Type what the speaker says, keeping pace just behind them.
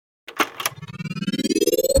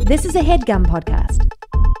This is a HeadGum podcast.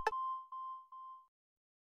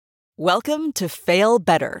 Welcome to Fail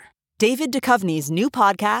Better, David Duchovny's new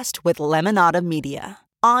podcast with Lemonada Media.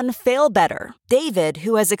 On Fail Better, David,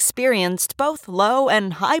 who has experienced both low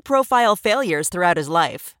and high-profile failures throughout his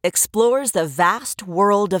life, explores the vast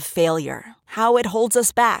world of failure, how it holds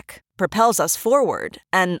us back, propels us forward,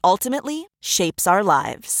 and ultimately shapes our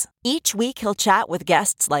lives. Each week he'll chat with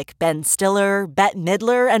guests like Ben Stiller, Bette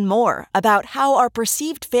Midler, and more about how our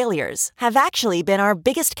perceived failures have actually been our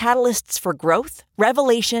biggest catalysts for growth,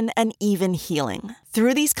 revelation, and even healing.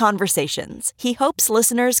 Through these conversations, he hopes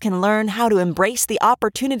listeners can learn how to embrace the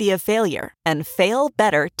opportunity of failure and fail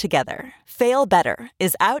better together. Fail Better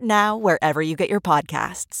is out now wherever you get your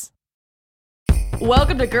podcasts.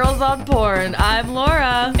 Welcome to Girls on Porn. I'm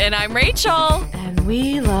Laura. And I'm Rachel. And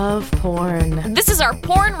we love porn. This is our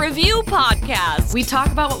porn review podcast. We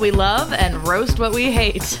talk about what we love and roast what we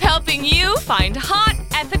hate. Helping you find hot,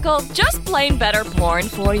 ethical, just plain better porn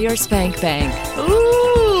for your spank bank.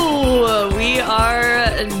 Ooh, we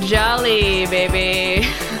are jolly, baby.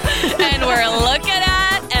 And we're looking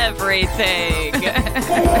at everything.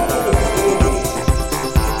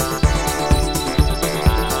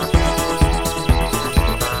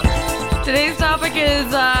 Today's topic is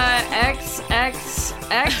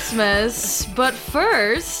XXXMas, but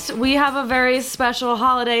first, we have a very special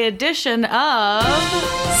holiday edition of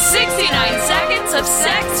 69 Seconds of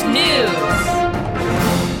Sex News.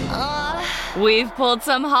 We've pulled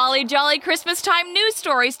some holly jolly Christmas time news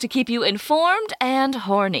stories to keep you informed and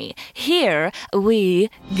horny. Here we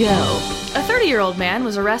go. A 30-year-old man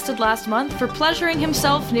was arrested last month for pleasuring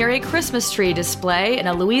himself near a Christmas tree display in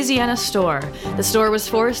a Louisiana store. The store was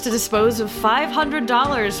forced to dispose of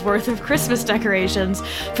 $500 worth of Christmas decorations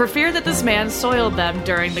for fear that this man soiled them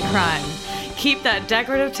during the crime. Keep that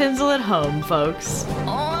decorative tinsel at home, folks.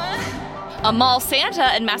 A mall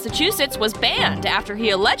Santa in Massachusetts was banned after he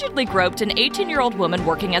allegedly groped an 18-year-old woman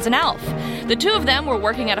working as an elf. The two of them were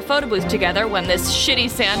working at a photo booth together when this shitty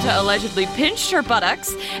Santa allegedly pinched her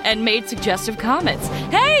buttocks and made suggestive comments.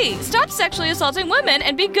 Hey, stop sexually assaulting women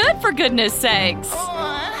and be good, for goodness sakes.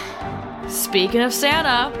 Speaking of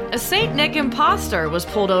Santa, a St. Nick imposter was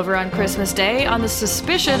pulled over on Christmas Day on the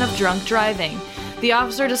suspicion of drunk driving. The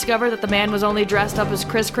officer discovered that the man was only dressed up as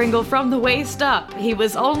Kris Kringle from the waist up. He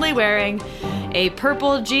was only wearing a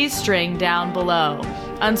purple G-string down below.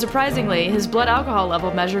 Unsurprisingly, his blood alcohol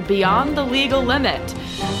level measured beyond the legal limit.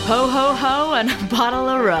 Ho ho ho and a bottle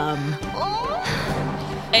of rum.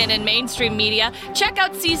 And in mainstream media, check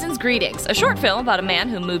out Season's Greetings, a short film about a man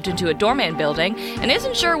who moved into a doorman building and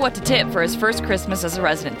isn't sure what to tip for his first Christmas as a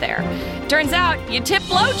resident there. Turns out, you tip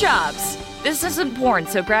blowjobs. This isn't porn,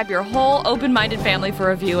 so grab your whole open-minded family for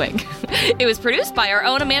a viewing. It was produced by our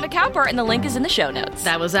own Amanda Cowper, and the link is in the show notes.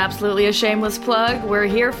 That was absolutely a shameless plug. We're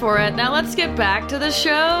here for it. Now let's get back to the show.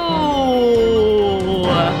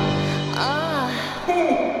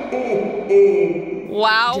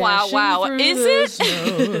 Wow, wow, wow. Is it?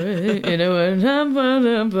 It's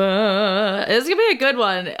gonna be a good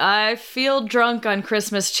one. I feel drunk on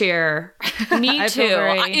Christmas cheer. Me too.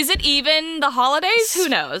 Is it even the holidays? Who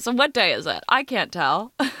knows? What day is it? I can't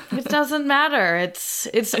tell. It doesn't matter.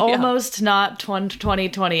 It's almost not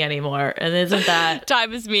 2020 anymore. And isn't that...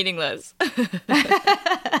 Time is meaningless.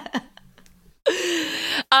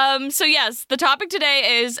 So yes, the topic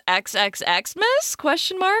today is XXXmas,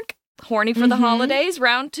 question mark? Horny for the holidays,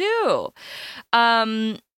 round 2. What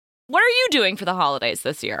are you doing for the holidays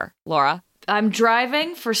this year, Laura? I'm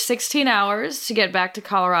driving for 16 hours to get back to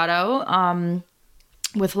Colorado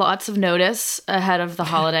with lots of notice ahead of the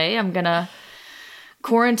holiday. I'm going to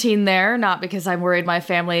quarantine there, not because I'm worried my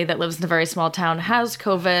family that lives in a very small town has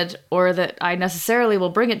COVID or that I necessarily will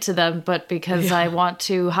bring it to them, but because I want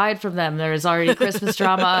to hide from them. There is already Christmas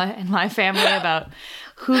drama in my family about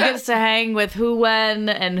who gets to hang with who when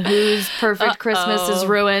and whose perfect Christmas is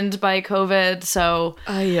ruined by COVID. So,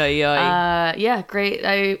 yeah, great.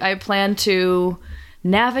 I plan to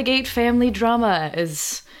navigate family drama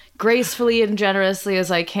as gracefully and generously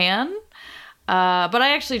as I can. But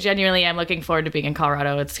I actually genuinely am looking forward to being in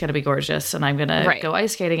Colorado. It's going to be gorgeous, and I'm going to go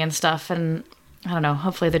ice skating and stuff. And I don't know,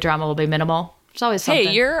 hopefully the drama will be minimal. It's always something.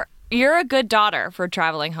 Hey, you're a good daughter for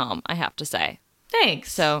traveling home, I have to say.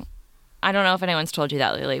 Thanks. So I don't know if anyone's told you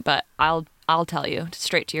that, Lily, but I'll tell you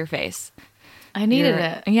straight to your face. I needed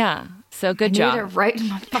it. Yeah. So good job. I needed it right in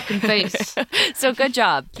my fucking face. So good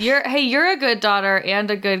job. You're a good daughter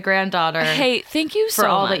and a good granddaughter. Hey, thank you so much. For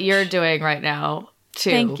all much. that you're doing right now,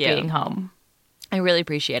 too, being home. I really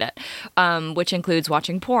appreciate it, which includes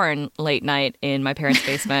watching porn late night in my parents'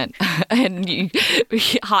 basement and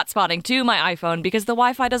hotspotting to my iPhone because the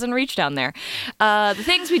Wi-Fi doesn't reach down there. The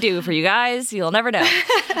things we do for you guys, you'll never know.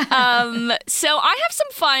 So I have some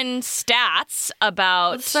fun stats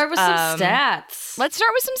about... Let's start with some stats. Let's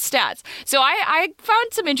start with some stats. So I found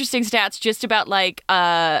some interesting stats just about like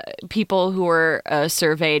people who were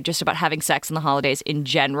surveyed just about having sex in the holidays in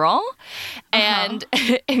general. And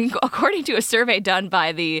according to a survey done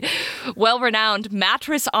by the well-renowned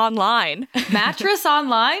Mattress Online. Mattress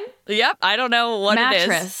Online? Yep, I don't know what it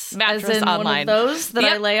is. Mattress as in Online. One of those that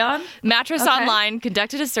I lay on? Mattress Online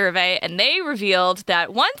conducted a survey, and they revealed that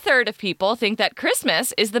 1/3 of people think that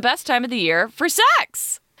Christmas is the best time of the year for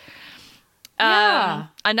sex. Yeah.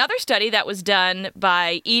 Another study that was done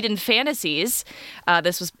by Eden Fantasies,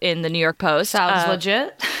 this was in the New York Post. Sounds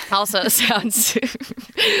legit. Also sounds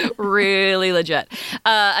really legit.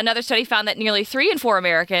 Another study found that nearly 3 in 4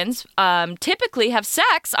 Americans typically have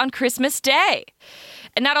sex on Christmas Day.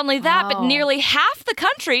 And not only that, but nearly half the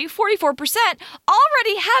country, 44%,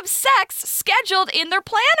 already have sex scheduled in their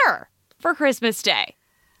planner for Christmas Day.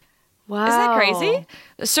 Wow. Isn't that crazy?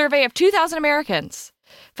 A survey of 2,000 Americans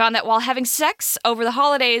found that while having sex over the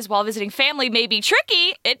holidays while visiting family may be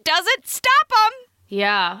tricky, it doesn't stop them.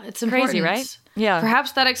 Yeah, it's important. Crazy, right? Yeah.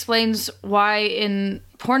 Perhaps that explains why in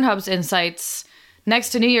Pornhub's insights, next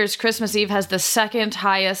to New Year's, Christmas Eve has the second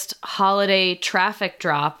highest holiday traffic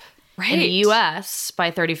drop in the U.S. by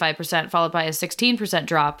 35%, followed by a 16%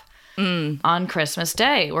 drop on Christmas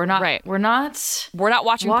Day. We're not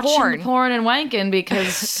watching porn and wanking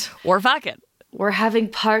because we're fucking. We're having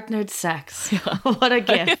partnered sex. What a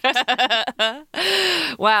gift.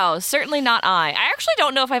 Wow, certainly not I. I actually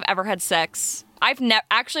don't know if I've ever had sex. I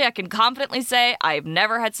can confidently say I've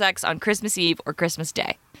never had sex on Christmas Eve or Christmas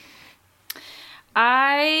Day.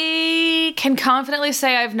 I can confidently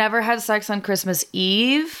say I've never had sex on Christmas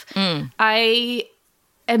Eve. I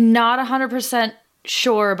am not 100%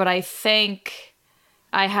 sure, but I think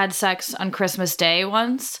I had sex on Christmas Day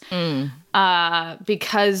once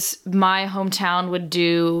because my hometown would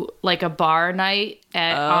do like a bar night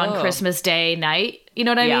on Christmas Day night. You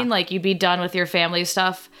know what I mean? Like you'd be done with your family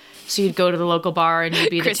stuff. So you'd go to the local bar and you'd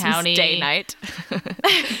be the townie. Christmas Day night.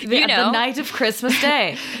 The night of Christmas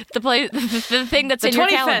Day. the thing that's in your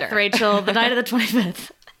calendar. The 25th, Rachel. The night of the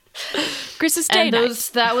 25th. Christmas Day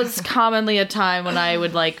night. That was commonly a time when I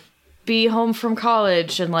would like be home from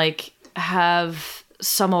college and like have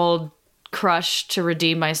some old crush to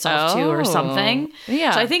redeem myself to or something.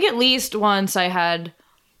 Yeah. So I think at least once I had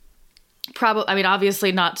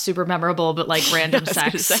obviously not super memorable, but like random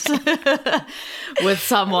sex with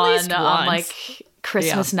someone on like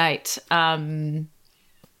Christmas night. But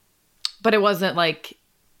it wasn't like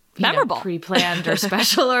memorable, pre-planned or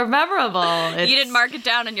special or memorable. You didn't mark it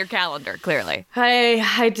down in your calendar, clearly.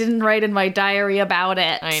 I didn't write in my diary about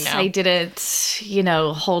it. I know. I didn't,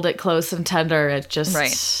 hold it close and tender. It just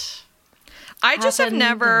I just have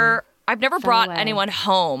never brought anyone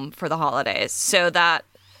home for the holidays, so that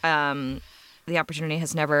the opportunity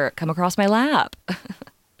has never come across my lap.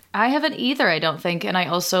 I haven't either, I don't think. And I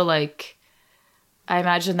also I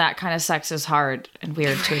imagine that kind of sex is hard and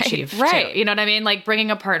weird to achieve. Right. Too. You know what I mean? Like bringing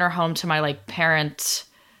a partner home to my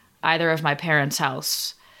either of my parents'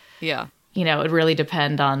 house. Yeah. It would really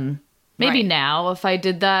depend on maybe now if I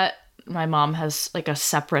did that. My mom has like a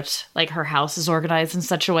separate, her house is organized in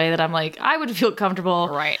such a way that I'm like, I would feel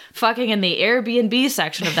comfortable fucking in the Airbnb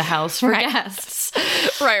section of the house for guests.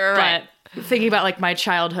 Right. But thinking about my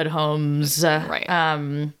childhood homes,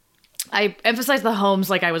 I emphasize the homes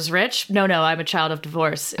like I was rich. No, I'm a child of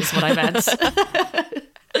divorce is what I meant.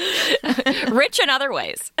 Rich in other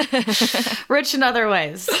ways. Rich in other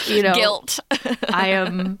ways. Guilt. I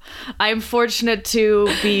am fortunate to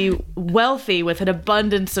be wealthy with an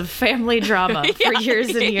abundance of family drama for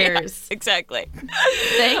years and years. Exactly.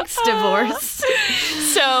 Thanks, divorce.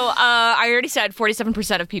 So I already said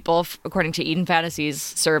 47% of people, according to Eden Fantasies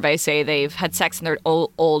survey, say they've had sex in their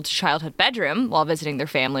old childhood bedroom while visiting their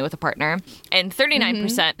family with a partner. And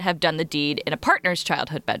 39% have done the deed in a partner's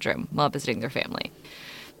childhood bedroom while visiting their family.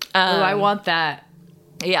 I want that.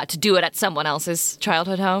 Yeah, to do it at someone else's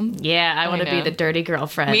childhood home. Yeah, I want to be the dirty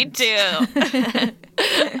girlfriend. Me too.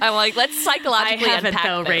 I'm like, let's psychologically unpack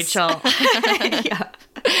though, this. Rachel. Yeah.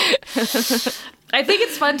 I think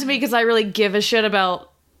it's fun to me because I really give a shit about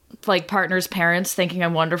partners' parents thinking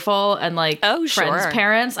I'm wonderful and friends'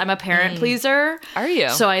 parents. I'm a parent pleaser. Are you?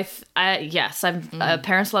 So yes, I'm.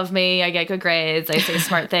 Parents love me. I get good grades. I say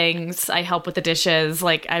smart things. I help with the dishes.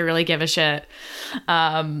 I really give a shit.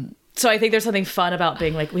 So I think there's something fun about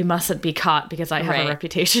being we mustn't be caught because I have a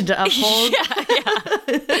reputation to uphold.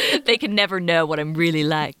 Yeah. They can never know what I'm really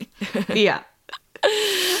like. Yeah.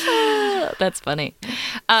 That's funny.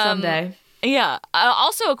 Someday. Yeah.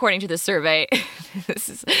 Also, according to this survey,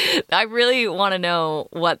 I really want to know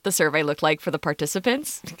what the survey looked like for the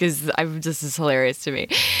participants because this is hilarious to me.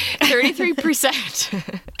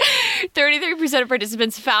 33% of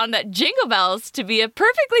participants found that Jingle Bells to be a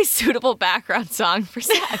perfectly suitable background song for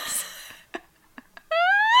sex.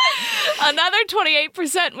 Another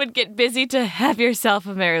 28% would get busy to Have Yourself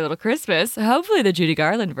a Merry Little Christmas, hopefully the Judy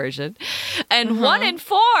Garland version. And 1 in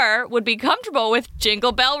 4 would be comfortable with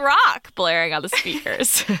Jingle Bell Rock blaring on the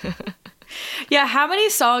speakers. Yeah, how many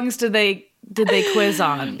songs did they quiz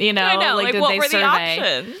on? You know, I know, like did what they were survey? the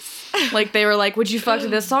options? Like they were like, would you fuck to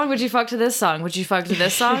this song? Would you fuck to this song? Would you fuck to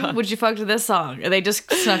this song? Would you fuck to this song? And they just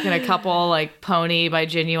snuck in a couple, like Pony by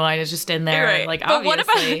Genuine is just in there. Right. Like, but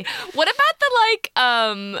obviously. what about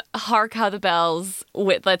the Hark How the Bells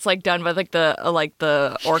that's like done by like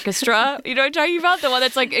the orchestra? You know what I'm talking about? The one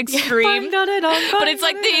that's like extreme. But it's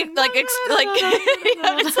like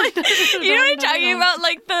it's like you know what I'm talking about?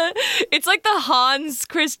 Like it's like the Hans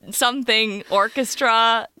Christ something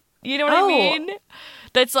orchestra. You know what I mean?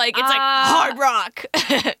 That's like it's like hard rock.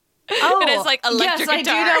 And it's like electric guitar. Yes, I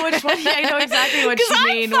do know which one. I know exactly what you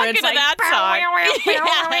mean. I'm fucking to that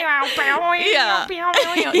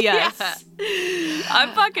song. Yes.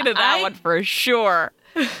 I'm fucking to that one for sure.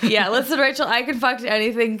 Yeah, listen, Rachel, I can fuck to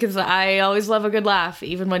anything because I always love a good laugh,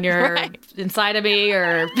 even when you're inside of me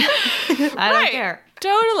or I don't care.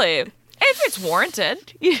 Totally. If it's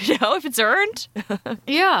warranted, if it's earned.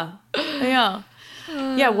 Yeah.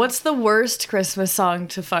 Yeah, what's the worst Christmas song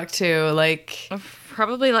to fuck to? Like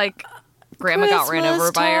probably like Grandma Got Ran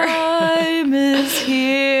Over by Her. Time is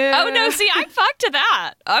here. Oh no, see, I'm fucked to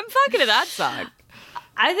that. I'm fucking to that song.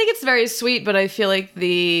 I think it's very sweet, but I feel like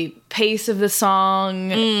the pace of the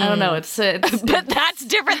song, I don't know, it's but that's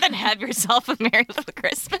different than Have Yourself a Merry Little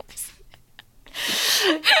Christmas.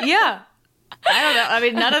 Yeah. I don't know. I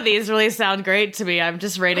mean, none of these really sound great to me. I'm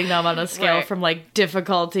just rating them on a scale from like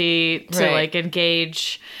difficulty to like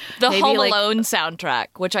engage. The Home Alone soundtrack,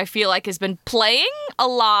 which I feel like has been playing a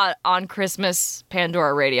lot on Christmas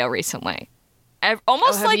Pandora radio recently.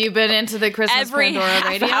 Almost have you been into the Christmas every Pandora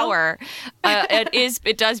half radio? Hour.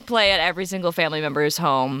 It does play at every single family member's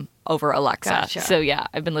home over Alexa. Gotcha. So yeah,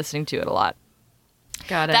 I've been listening to it a lot.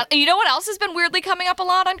 Got it. You know what else has been weirdly coming up a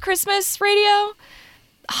lot on Christmas radio?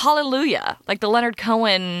 Hallelujah, like the Leonard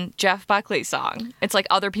Cohen, Jeff Buckley song. It's like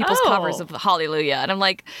other people's covers of Hallelujah, and I'm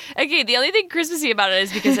like, okay, the only thing Christmassy about it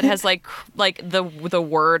is because it has like the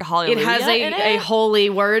word Hallelujah. It has a holy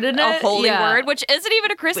word in it. A holy word, which isn't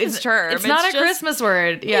even a Christmas term. It's not a Christmas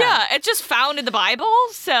word. Yeah, it's just found in the Bible.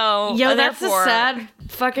 So that's a sad,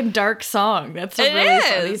 fucking dark song. That's a really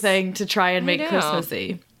funny thing to try and make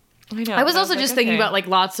Christmassy. I know. I was also just thinking about like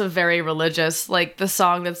lots of very religious, like the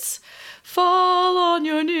song that's fall on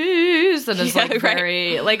your knees and is like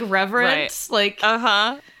very like reverent, like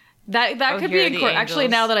that could be actually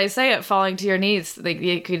now that I say it, falling to your knees, like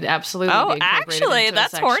it could absolutely be actually into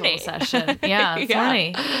that's a horny session. Yeah, it's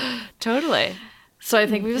horny. Totally. So I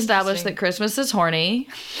think we've established that Christmas is horny.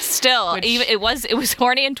 Still, even it was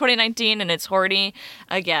horny in 2019 and it's horny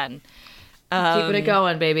again. Keeping it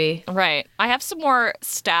going, baby. Right. I have some more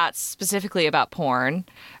stats specifically about porn.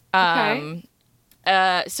 Okay.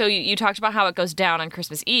 So you talked about how it goes down on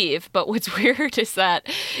Christmas Eve, but what's weird is that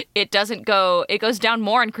it goes down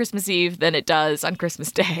more on Christmas Eve than it does on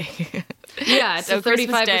Christmas Day. Yeah, it's a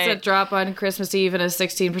 35% drop on Christmas Eve and a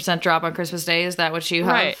 16% drop on Christmas Day. Is that what you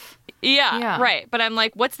have? Right. Yeah, right. But I'm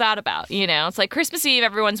like, what's that about? You know, it's like Christmas Eve,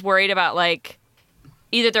 everyone's worried about like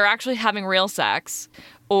either they're actually having real sex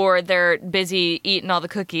or they're busy eating all the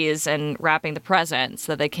cookies and wrapping the presents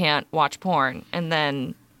so they can't watch porn. And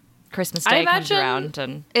then Christmas Day comes around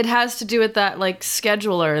and it has to do with that like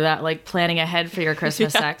scheduler, that like planning ahead for your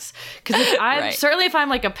Christmas sex. Because certainly if I'm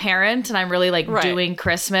like a parent and I'm really like doing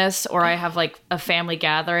Christmas or I have like a family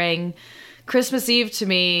gathering, Christmas Eve to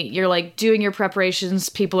me, you're like doing your preparations.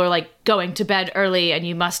 People are like going to bed early and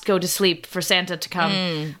you must go to sleep for Santa to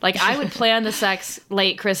come. Like I would plan the sex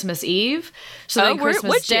late Christmas Eve. So then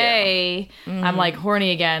Christmas Day, I'm like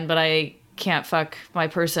horny again, but I can't fuck my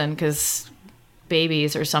person because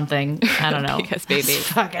babies or something. I don't know. Because babies.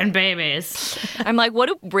 Fucking babies. I'm like, how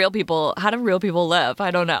do real people live?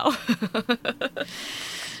 I don't know.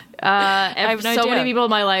 I have no idea. Many people in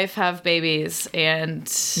my life have babies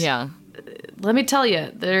and let me tell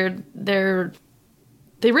you, they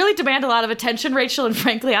really demand a lot of attention, Rachel, and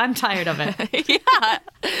frankly, I'm tired of it. Yeah.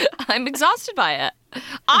 I'm exhausted by it.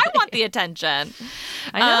 I want the attention.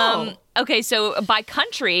 I know. Okay, so by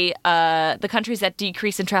country, the countries that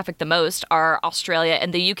decrease in traffic the most are Australia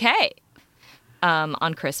and the UK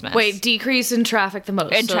on Christmas. Wait, decrease in traffic the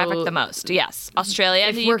most. In traffic the most, yes. Australia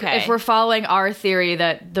and the UK. If we're following our theory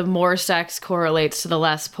that the more sex correlates to the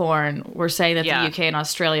less porn, we're saying that the UK and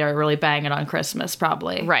Australia are really banging on Christmas,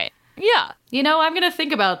 probably. Right. Yeah. You know, I'm going to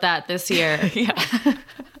think about that this year. Yeah.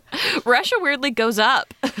 Russia weirdly goes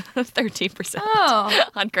up 13%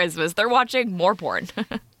 on Christmas. They're watching more porn.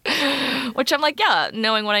 Which I'm like, yeah,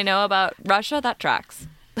 knowing what I know about Russia, that tracks.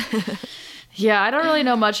 Yeah, I don't really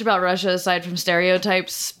know much about Russia aside from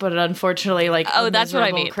stereotypes, but unfortunately, like, that's what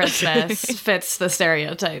I mean. Christmas fits the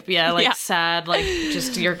stereotype. Yeah, like sad, like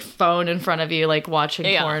just your phone in front of you, like watching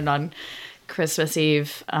porn on Christmas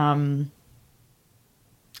Eve.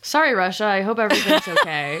 Sorry, Russia. I hope everything's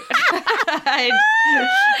okay.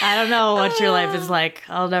 I don't know what your life is like.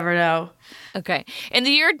 I'll never know. Okay. In the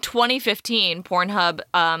year 2015, Pornhub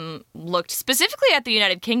looked specifically at the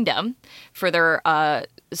United Kingdom for their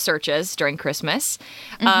searches during Christmas.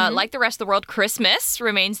 Like the rest of the world, Christmas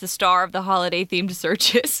remains the star of the holiday-themed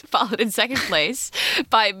searches, followed in second place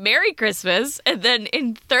by Merry Christmas, and then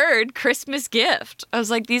in third, Christmas gift. I was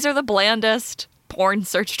like, these are the blandest porn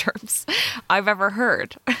search terms I've ever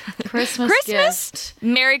heard. Christmas gift.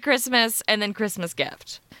 Merry Christmas, and then Christmas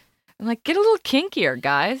gift. I'm like, get a little kinkier,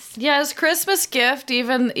 guys. Yeah, is Christmas gift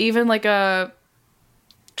even like a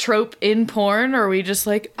trope in porn, or are we just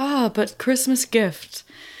like, but Christmas gift?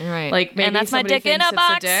 Right. Like, maybe and that's my dick in a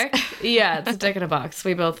box. Yeah, it's a dick in a box.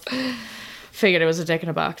 We both figured it was a dick in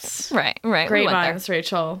a box. Right. Great minds,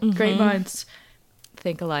 Rachel. Mm-hmm. Great minds.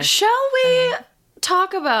 Think alike. Shall we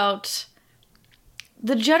talk about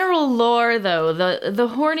the general lore, though, the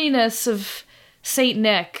horniness of Saint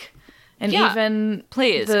Nick, and even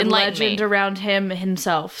the legend around him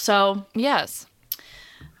himself? So yes,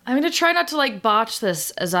 I'm going to try not to like botch this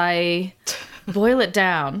as I boil it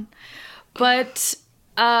down, but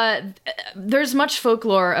there's much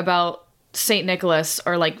folklore about Saint Nicholas,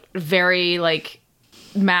 or like very like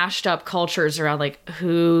mashed up cultures around like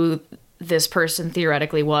who this person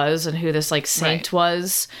theoretically was and who this like saint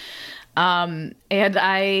was. And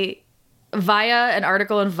I, via an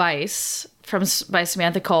article in Vice by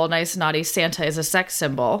Samantha Cole, Nice Naughty Santa is a Sex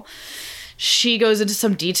Symbol, she goes into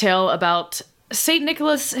some detail about Saint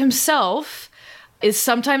Nicholas himself is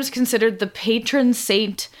sometimes considered the patron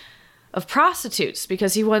saint of prostitutes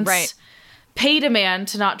because he once paid a man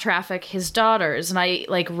to not traffic his daughters. And I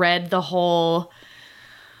like read the whole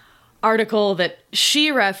article that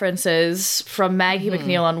she references from Maggie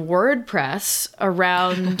McNeil on WordPress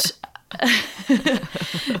around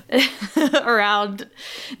around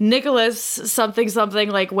Nicholas something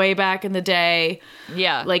like way back in the day,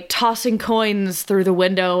 like tossing coins through the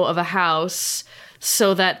window of a house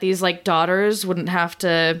so that these like daughters wouldn't have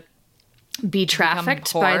to be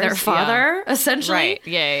trafficked by their father, essentially.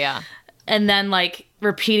 Yeah. And then like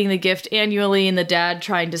repeating the gift annually, and the dad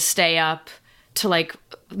trying to stay up to like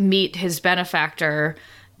meet his benefactor,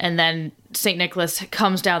 and then St. Nicholas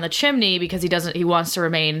comes down the chimney because he wants to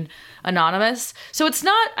remain anonymous. So it's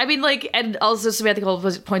not, I mean, like, and also Samantha Cole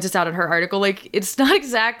points this out in her article, like, it's not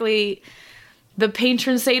exactly the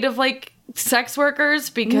patron saint of, like, sex workers,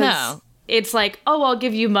 because it's like, oh, I'll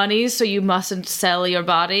give you money so you mustn't sell your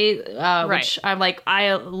body, which I'm like, I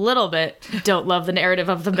a little bit don't love the narrative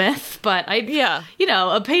of the myth, but you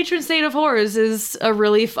know, a patron saint of whores is a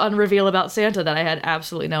really fun reveal about Santa that I had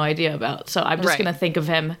absolutely no idea about. So I'm just going to think of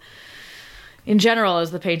him in general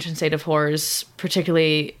as the patron saint of whores,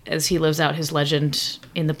 particularly as he lives out his legend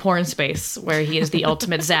in the porn space, where he is the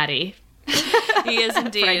ultimate zaddy. He is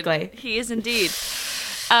indeed. Frankly. He is indeed.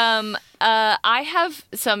 I have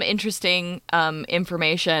some interesting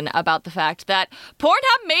information about the fact that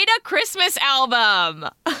Pornhub made a Christmas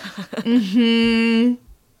album. Mm-hmm.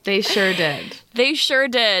 They sure did. They sure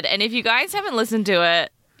did. And if you guys haven't listened to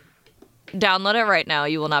it, download it right now.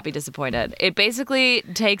 You will not be disappointed. It basically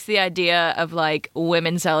takes the idea of like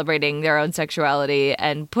women celebrating their own sexuality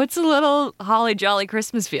and puts a little holly jolly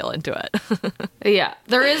Christmas feel into it. Yeah.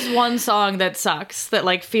 There is one song that sucks, that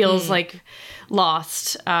like feels like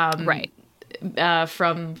lost.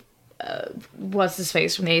 From what's his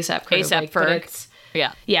face from the A$AP crew. A$AP Ferg.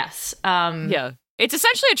 Yeah. Yes. Yeah. It's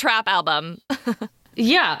essentially a trap album.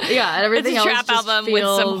 Yeah. And everything else. It's a trap album with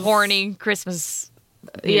some horny Christmas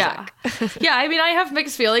music. Yeah, I mean, I have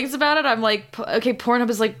mixed feelings about it. I'm like, okay, Pornhub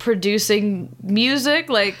is like producing music,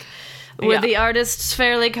 like, were the artists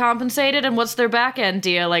fairly compensated, and what's their back end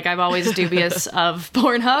deal? Like, I'm always dubious of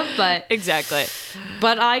Pornhub, but exactly.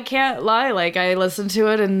 But I can't lie, like, I listen to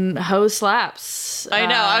it and Ho slaps. I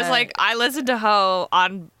know. I was like, I listen to Ho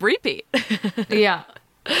on repeat. Yeah.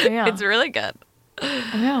 Yeah. It's really good.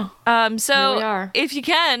 Yeah. So Here we are. if you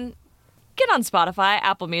can, get on Spotify,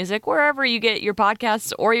 Apple Music, wherever you get your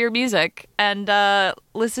podcasts or your music, and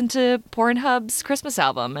listen to Pornhub's Christmas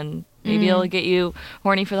album, and maybe it'll get you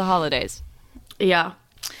horny for the holidays. Yeah.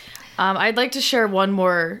 I'd like to share one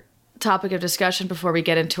more topic of discussion before we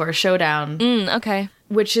get into our showdown, Okay.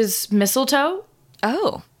 which is mistletoe.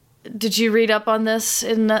 Oh. Did you read up on this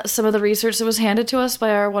in some of the research that was handed to us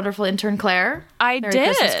by our wonderful intern, Claire? I Merry did.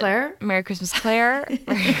 Christmas, Claire. Merry Christmas, Claire.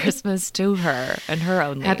 Merry Christmas to her and her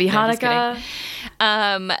only. Happy No, I'm just Hanukkah.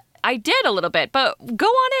 kidding. I did a little bit, but go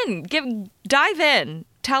on in. Dive in.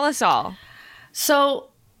 Tell us all. So,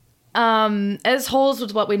 as holds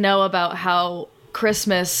with what we know about how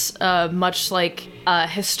Christmas, much like a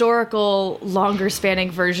historical,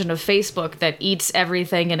 longer-spanning version of Facebook that eats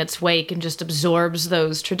everything in its wake and just absorbs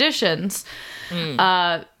those traditions,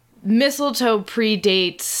 mistletoe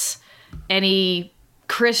predates any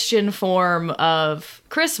Christian form of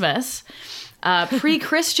Christmas.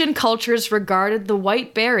 Pre-Christian cultures regarded the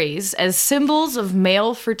white berries as symbols of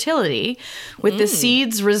male fertility, with the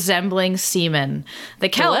seeds resembling semen. The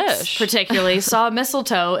Celts, Delish. particularly, saw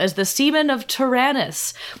mistletoe as the semen of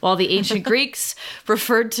Tyrannus, while the ancient Greeks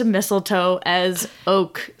referred to mistletoe as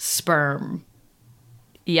oak sperm.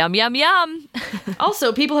 Yum, yum, yum.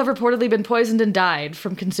 Also, people have reportedly been poisoned and died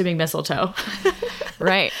from consuming mistletoe.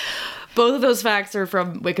 Right. Both of those facts are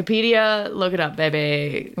from Wikipedia. Look it up,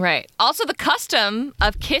 baby. Right. Also, the custom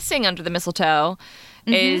of kissing under the mistletoe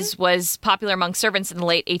was popular among servants in the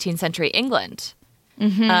late 18th century England.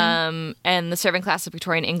 And the serving class of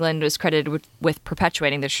Victorian England was credited with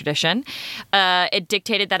perpetuating this tradition. It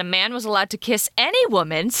dictated that a man was allowed to kiss any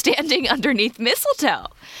woman standing underneath mistletoe,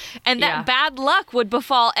 and that bad luck would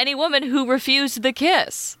befall any woman who refused the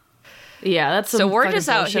kiss. Yeah, that's some So we're fucking just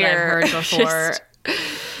out bullshit here I've heard before. just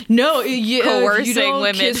No, if you coercing don't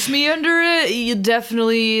women. kiss me under it, you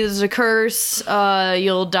definitely is a curse.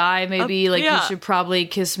 You'll die. Maybe you should probably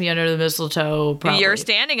kiss me under the mistletoe. Probably. You're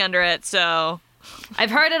standing under it, so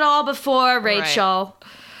I've heard it all before, Rachel.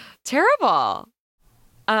 terrible.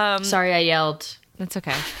 Sorry, I yelled. That's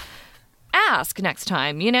okay. Ask next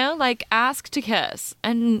time, ask to kiss,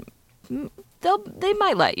 and they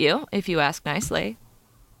might let you if you ask nicely,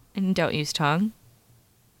 and don't use tongue.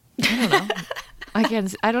 I don't know.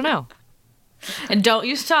 I don't know. And don't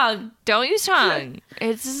use tongue. Don't use tongue.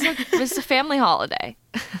 It's a family holiday.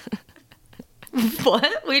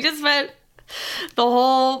 What? We just spent the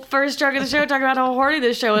whole first chunk of the show talking about how horny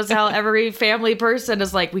this show is, how every family person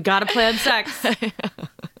is like, we gotta plan sex.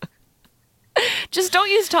 Just don't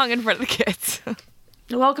use tongue in front of the kids.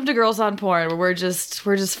 Welcome to Girls on Porn, where we're just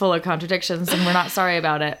full of contradictions and we're not sorry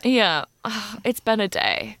about it. Yeah. It's been a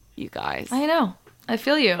day, you guys. I know. I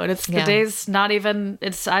feel you. And the day's not even,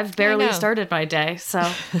 I've barely started my day. So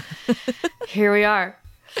here we are.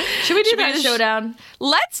 Should we do that showdown?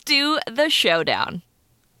 Let's do the showdown.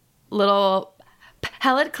 Little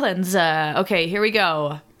palate cleanser. Okay, here we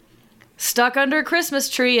go. Stuck under a Christmas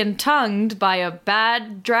tree and tongued by a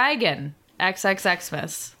bad dragon.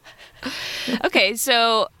 XXXMas. Okay,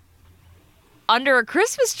 so under a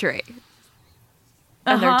Christmas tree.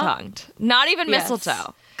 And they're tongued. Not even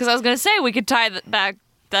mistletoe. Because I was going to say we could tie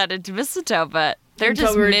that into mistletoe, but they're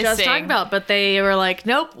just we were missing. just talking about, but they were like,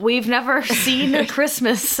 nope, we've never seen a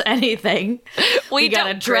Christmas anything. We got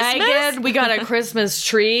a dragon. Christmas? We got a Christmas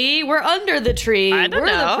tree. We're under the tree. I don't We're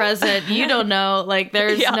know. the present. You don't know. Like,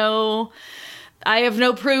 there's no... I have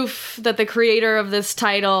no proof that the creator of this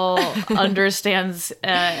title understands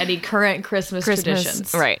any current Christmas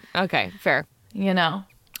traditions. Right. Okay, fair. You know.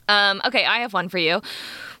 Okay, I have one for you.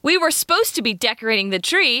 We were supposed to be decorating the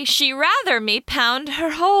tree. She rather me pound her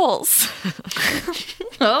holes.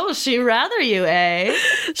 Oh, she rather you, eh?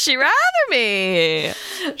 She rather me.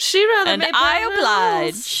 She rather And me. I pound her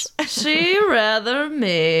oblige. holes. She rather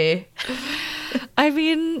me. I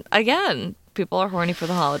mean, again, people are horny for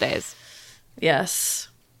the holidays. Yes.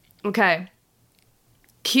 Okay.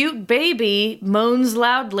 Cute baby moans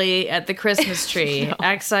loudly at the Christmas tree.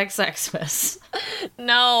 XXXmas.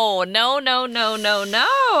 No.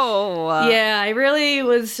 Yeah, I really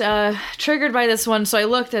was triggered by this one, so I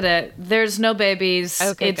looked at it. There's no babies.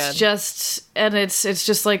 Okay, it's good. it's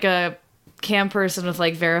just like a cam person with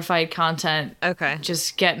like verified content. Okay.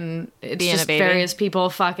 Just getting it's Being a just baby? various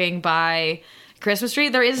people fucking by Christmas tree.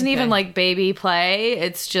 There isn't even like baby play.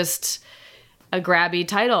 It's just a grabby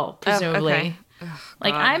title, presumably. okay.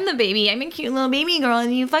 Like, I'm the baby. I'm a cute little baby girl,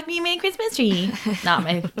 and you fuck me in my Christmas tree. not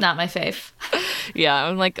my fave. Yeah,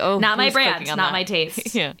 I'm like, oh, Not my who's brand. clicking on Not that? my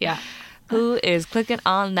taste. Yeah. Yeah. Who is clicking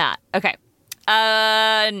on that? Okay.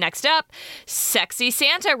 Next up, Sexy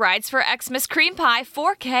Santa rides for Xmas cream pie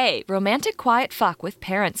 4K. Romantic quiet fuck with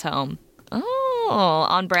parents home. Oh,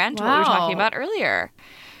 on brand to what we were talking about earlier.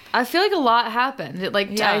 I feel like a lot happened.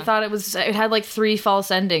 I thought it had like 3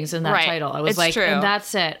 false endings in that title. I was true. and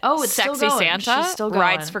that's it. Oh, it's Sexy still going. Santa She's still going.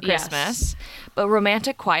 rides for Christmas, but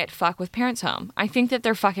romantic quiet fuck with parents home. I think that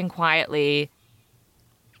they're fucking quietly.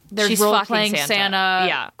 She's role-playing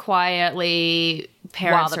Santa quietly.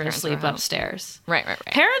 Parents are asleep upstairs. Right.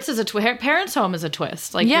 Parents home is a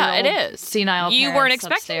twist. Like it is. Senile. You weren't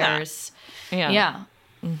expecting upstairs. that. Yeah.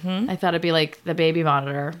 Mm-hmm. I thought it'd be like the baby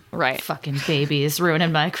monitor. Right. Fucking babies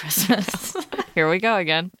ruining my Christmas. Here we go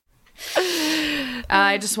again.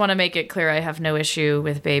 I just want to make it clear I have no issue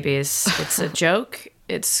with babies. It's a joke.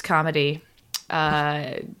 It's comedy.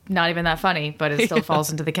 Not even that funny, but it still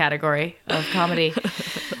falls into the category of comedy.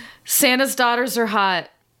 Santa's daughters are hot.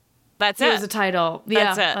 That's it. Here's a title.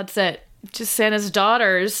 That's it. Just Santa's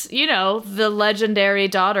daughters, the legendary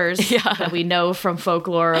daughters that we know from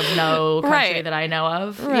folklore of no country that I know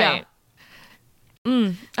of. Right. Yeah.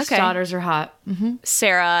 Okay. His daughters are hot. Mm-hmm.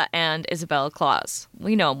 Sarah and Isabella Claus.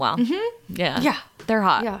 We know them well. Mm-hmm. Yeah. Yeah. They're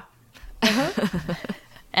hot. Yeah. Uh-huh.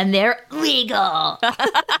 And they're legal.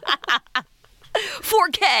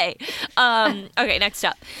 4K. Okay, next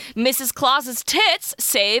up. Mrs. Claus's tits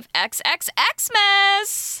save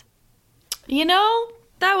XXXMas.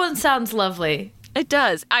 That one sounds lovely. It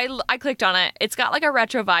does. I clicked on it. It's got like a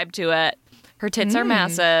retro vibe to it. Her tits are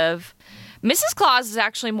massive. Mrs. Claus is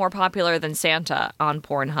actually more popular than Santa on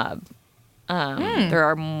Pornhub. There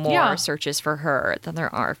are more searches for her than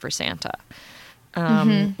there are for Santa.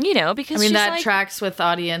 Because that tracks with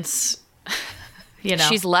audience.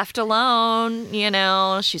 She's left alone.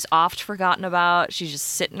 She's oft forgotten about. She's just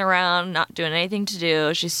sitting around, not doing anything to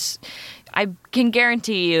do. I can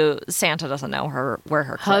guarantee you Santa doesn't know where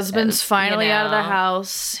her husband's is, finally out of the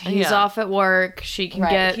house. He's off at work. She can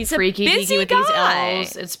get freaky deaky with these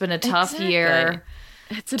elves. It's been a tough year.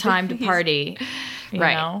 It's time to party. You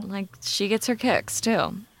know? Like she gets her kicks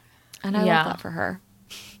too. And I love that for her.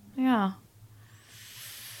 Yeah.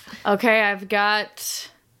 Okay, I'm gonna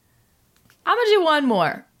do one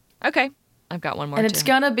more. Okay. I've got one more and too. It's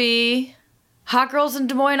gonna be hot girls in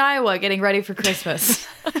Des Moines, Iowa getting ready for Christmas.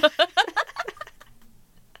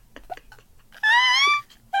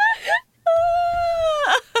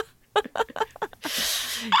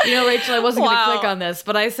 Rachel, I wasn't going to click on this,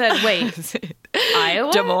 but I said, wait,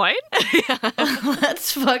 Iowa? Des Moines?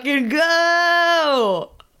 Let's fucking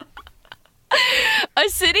go. A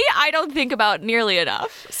city I don't think about nearly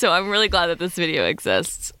enough. So I'm really glad that this video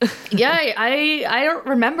exists. Yeah, I don't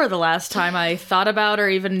remember the last time I thought about or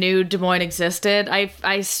even knew Des Moines existed.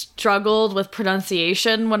 I struggled with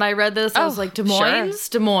pronunciation when I read this. I was like, Des Moines?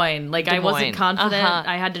 Sure. Des Moines. Like, I wasn't confident.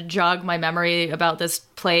 I had to jog my memory about this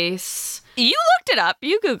place. You looked it up.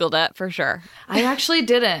 You Googled it for sure. I actually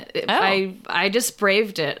didn't. I just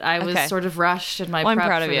braved it. I was sort of rushed in my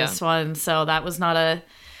prep for this one. So that was not a...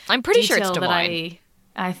 I'm pretty sure it's Des Moines.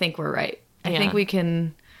 I think we're right. I think we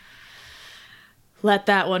can let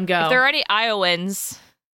that one go. If there are any Iowans,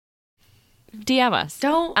 DM us.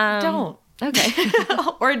 Don't. Okay.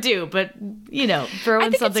 Or do, but, throw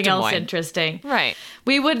in something else interesting. Right.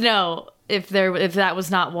 We would know if that was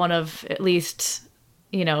not one of at least,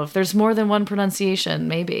 if there's more than one pronunciation,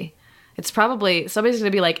 maybe. It's probably, somebody's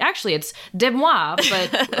going to be like, actually, it's Des Moines,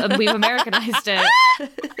 but we've Americanized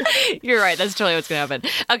it. You're right. That's totally what's going to happen.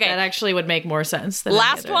 Okay. That actually would make more sense. Than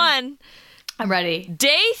Last one. I'm ready.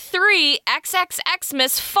 Day 3,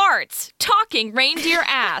 XXXMas farts, talking reindeer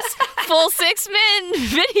ass. Full 6-minute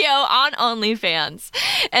video on OnlyFans.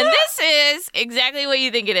 And this is exactly what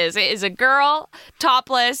you think it is. It is a girl,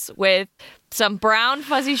 topless, with some brown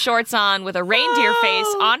fuzzy shorts on with a reindeer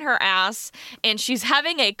face on her ass, and she's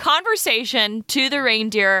having a conversation to the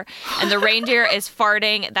reindeer, and the reindeer is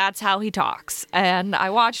farting. That's how he talks. And I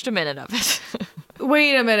watched a minute of it.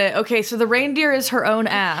 Wait a minute. Okay, so the reindeer is her own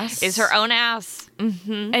ass. Is her own ass.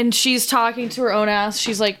 Mm-hmm. And she's talking to her own ass.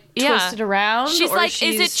 She's like twisted around. She's like,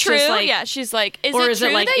 is it true? Like, she's like, is it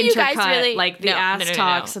true that you guys really... Like the ass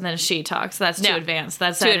talks and then she talks. That's too advanced.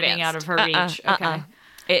 That's too editing out of her reach. Okay.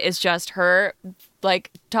 It is just her,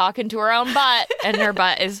 like, talking to her own butt, and her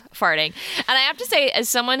butt is farting. And I have to say, as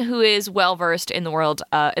someone who is well-versed in the world,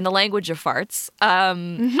 in the language of farts,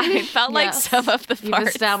 I felt like some of the farts... You've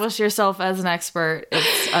established yourself as an expert.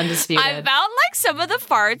 It's undisputed. I felt like some of the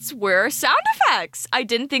farts were sound effects. I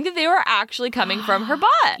didn't think that they were actually coming from her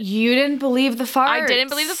butt. You didn't believe the farts? I didn't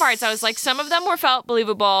believe the farts. I was like, some of them felt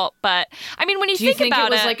believable, but, I mean, when you think about it... Do you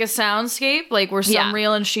think it was like a soundscape? Like, were some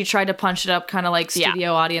real and she tried to punch it up kind of like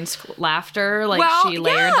studio audience laughter? Like, she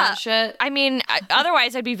layered aired that shit. I mean,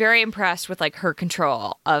 otherwise I'd be very impressed with like her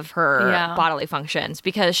control of her bodily functions,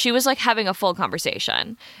 because she was like having a full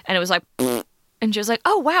conversation and it was like, and she was like,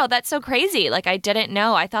 oh, wow, that's so crazy. Like, I didn't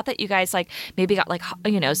know. I thought that you guys like maybe got like,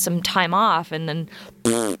 you know, some time off, and then,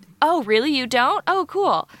 oh, really? You don't? Oh,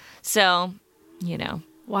 cool. So, you know.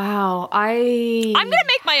 Wow, I'm gonna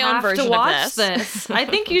make my own version of this. I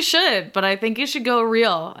think you should, but I think you should go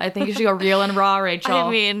real. I think you should go real and raw, Rachel. I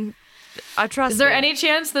mean, I trust. Is there any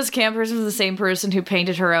chance this cam person is the same person who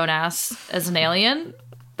painted her own ass as an alien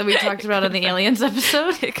that we talked about in the Aliens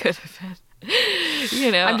episode? It could have been.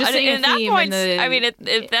 You know, I'm just saying in that point. I mean,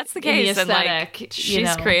 if that's the case, the aesthetic, then like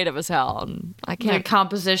she's creative as hell, and I can't. The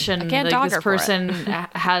composition, I can't like, dog this her for person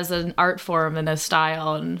has an art form and a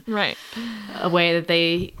style and a way that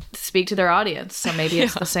they speak to their audience. So maybe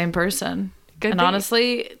it's the same person. Could and be.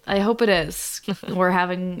 Honestly, I hope it is. We're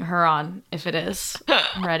having her on if it is.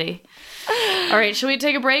 I'm ready. All right, should we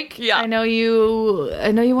take a break? Yeah. I know you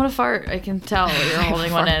want to fart. I can tell you're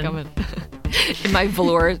holding one in. In my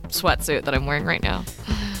velour sweatsuit that I'm wearing right now.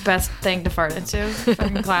 Best thing to fart into.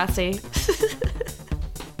 Fucking classy.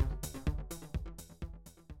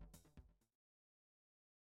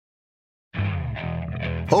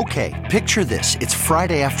 Okay, picture this. It's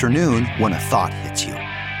Friday afternoon when a thought hits you.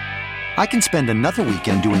 I can spend another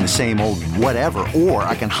weekend doing the same old whatever, or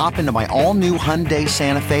I can hop into my all-new Hyundai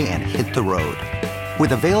Santa Fe and hit the road.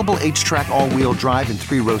 With available H-Track all-wheel drive and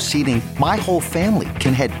 3-row seating, my whole family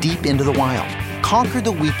can head deep into the wild. Conquer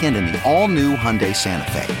the weekend in the all-new Hyundai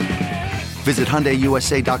Santa Fe. Visit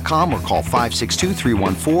HyundaiUSA.com or call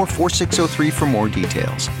 562-314-4603 for more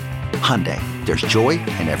details. Hyundai, there's joy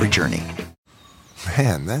in every journey.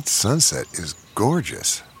 Man, that sunset is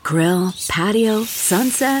gorgeous. Grill, patio,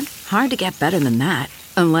 sunset. Hard to get better than that.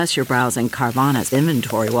 Unless you're browsing Carvana's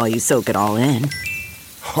inventory while you soak it all in.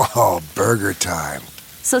 Oh, burger time.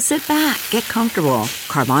 So sit back, get comfortable.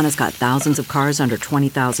 Carvana's got thousands of cars under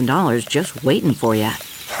 $20,000 just waiting for you.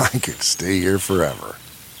 I could stay here forever.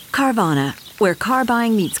 Carvana, where car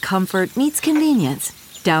buying meets comfort, meets convenience.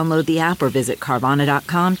 Download the app or visit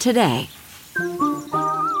Carvana.com today.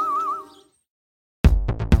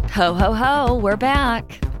 Ho, ho, ho, we're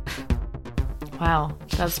back. Wow,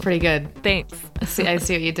 that's pretty good. Thanks. I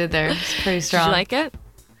see what you did there. It's pretty strong. Did you like it?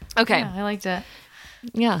 Okay. Yeah, I liked it.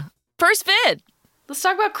 Yeah. First vid. Let's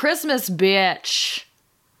talk about Christmas, bitch.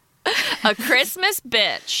 A Christmas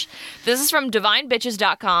bitch. This is from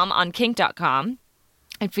divinebitches.com on kink.com.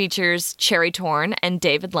 It features Cherry Torn and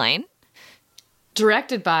David Lane.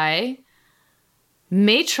 Directed by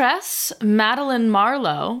Maitress Madeline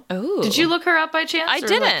Marlowe. Oh. Did you look her up by chance? I or,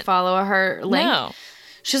 didn't. Like, follow her link? No.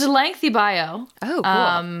 She has a lengthy bio. Oh,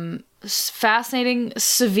 cool. Fascinating,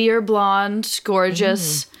 severe blonde,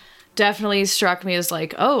 gorgeous. Definitely struck me as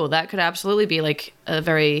like, oh, that could absolutely be like a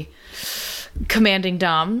very commanding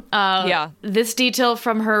dom. This detail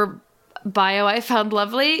from her bio I found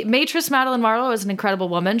lovely. Maitress Madeline Marlowe is an incredible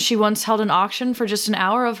woman. She once held an auction for just an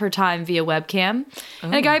hour of her time via webcam.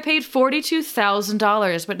 And a guy paid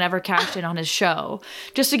 $42,000 but never cashed in on his show.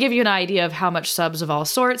 Just to give you an idea of how much subs of all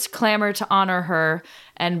sorts clamor to honor her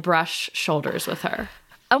and brush shoulders with her.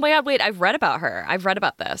 Oh my God! Wait, I've read about her. I've read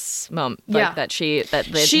about this moment. Like, that he never I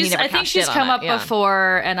think cashed she's in come on up it. Yeah.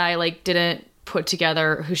 before, and I like didn't put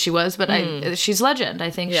together who she was, but she's legend. I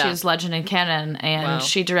think she's legend in canon, and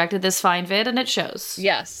she directed this fine vid, and it shows.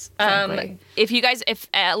 Yes. Frankly. If you guys,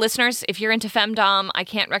 listeners, if you're into femdom, I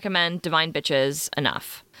can't recommend Divine Bitches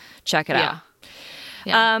enough. Check it out.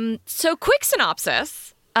 Yeah. So quick synopsis.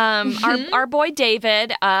 Our boy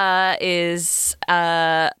David is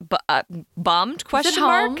bummed? Question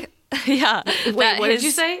mark. Yeah. Wait, what did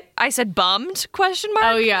you say? I said bummed? Question mark.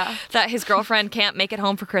 Oh yeah. That his girlfriend can't make it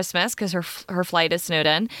home for Christmas because her flight is snowed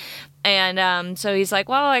in, and so he's like,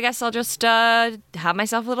 well, I guess I'll just have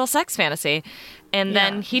myself a little sex fantasy, and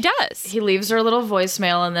then he does. He leaves her a little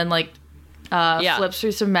voicemail and then flips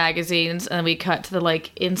through some magazines, and we cut to the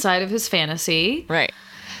like inside of his fantasy. Right.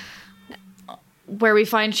 Where we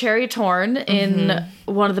find Cherry Torn in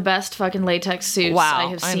one of the best fucking latex suits I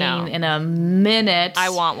have seen in a minute. I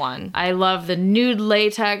want one. I love the nude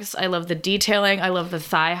latex. I love the detailing. I love the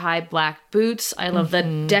thigh-high black boots. I love the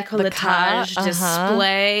décolletage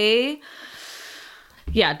display.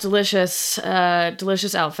 Yeah, delicious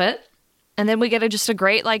outfit. And then we get just a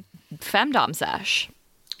great like femdom sesh.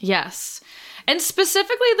 Yes. And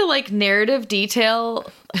specifically the like narrative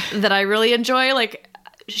detail that I really enjoy, like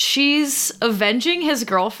she's avenging his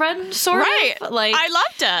girlfriend, sort of. Like, I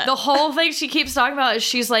loved it. The whole thing she keeps talking about is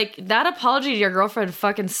she's like, that apology to your girlfriend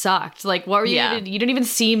fucking sucked. Like, what were you even, you didn't even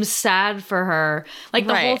seem sad for her. Like,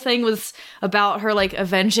 the whole thing was about her, like,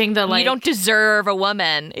 avenging the, like... You don't deserve a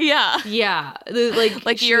woman. Yeah. Yeah.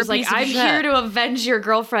 Like she was like, I'm here to avenge your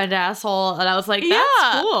girlfriend, asshole. And I was like,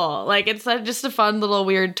 that's cool. Like, it's just a fun little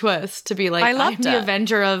weird twist to be like, I'm the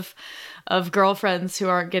avenger of girlfriends who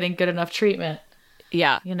aren't getting good enough treatment.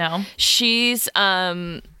 Yeah. You know? She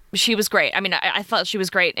was great. I mean, I thought she was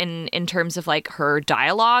great in terms of like her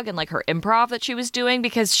dialogue and like her improv that she was doing,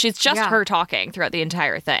 because she's just her talking throughout the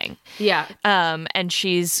entire thing. Yeah. And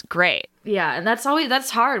she's great. Yeah, and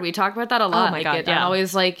that's hard. We talk about that a lot. Oh my God, I'm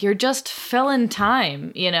always like, you're just filling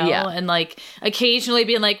time, you know? Yeah. And like occasionally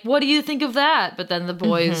being like, what do you think of that? But then the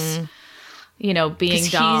boys, you know, being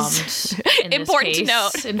domed. Important to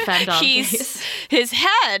note, in femdom case. His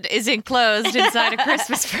head is enclosed inside a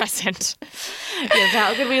Christmas present. Yes,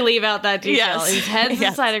 how could we leave out that detail? Yes. His head's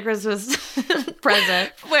inside a Christmas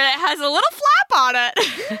present. Where it has a little flap on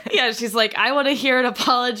it. Yeah, she's like, I want to hear an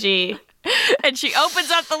apology. And she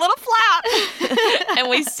opens up the little flap, and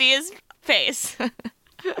we see his face.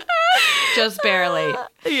 Just barely.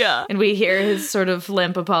 Yeah. And we hear his sort of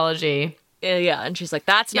limp apology. Yeah, and she's like,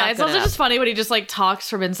 that's not it's good also enough. just funny when he just like talks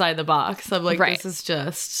from inside the box. I'm like, this is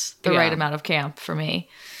just the right amount of camp for me.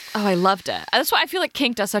 Oh, I loved it. That's why I feel like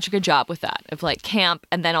kink does such a good job with that, of like camp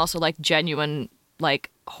and then also like genuine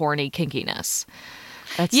like horny kinkiness.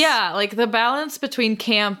 Like the balance between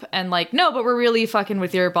camp and like, no, but we're really fucking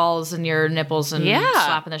with your balls and your nipples and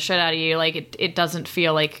slapping the shit out of you. Like it doesn't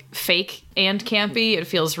feel like fake and campy. It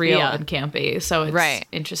feels real and campy. So it's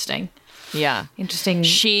interesting. Yeah. Interesting.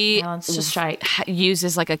 She balance to strike.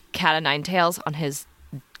 Uses like a cat of nine tails on his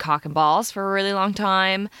cock and balls for a really long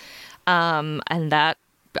time. And that,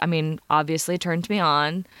 I mean, obviously turned me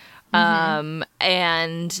on.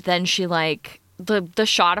 And then she like, the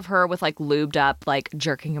shot of her with like lubed up, like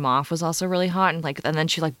jerking him off was also really hot. And like, and then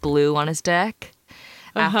she like blew on his dick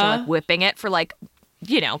after like whipping it for like,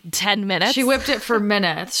 10 minutes. She whipped it for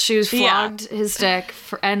minutes. She was flogged his dick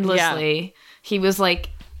for endlessly. Yeah. He was like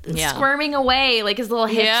squirming away, like his little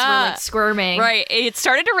hips were like squirming. Right. It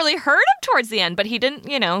started to really hurt him towards the end, but he didn't,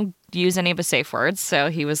 use any of his safe words. So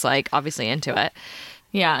he was like obviously into it.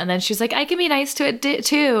 Yeah. And then she's like, I can be nice to it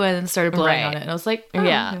too. And then started blowing on it. And I was like,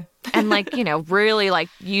 okay. And like, really like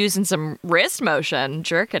using some wrist motion,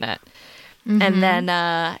 jerking it. And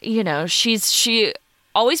then, she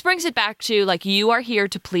always brings it back to like, you are here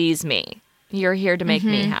to please me. You're here to make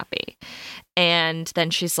me happy. And then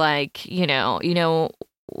she's like, you know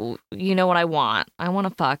what I want? I want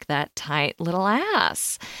to fuck that tight little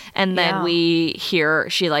ass. And then we hear,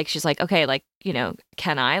 she's like, okay, like,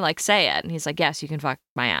 can I like say it? And he's like, yes, you can fuck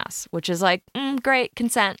my ass, which is like, great,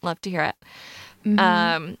 consent. Love to hear it.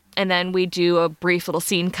 And then we do a brief little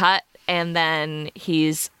scene cut, and then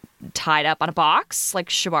he's tied up on a box, like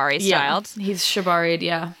shibari styled. He's shibari'd,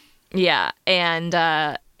 Yeah.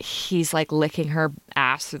 And he's like licking her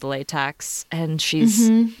ass through the latex, and she's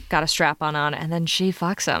got a strap on, and then she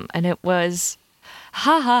fucks him, and it was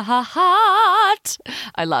hot.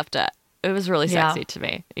 I loved it. It was really sexy to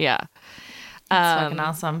me. Yeah. That's fucking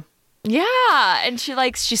awesome. Yeah, and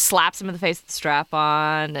she slaps him in the face with the strap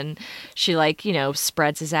on, and she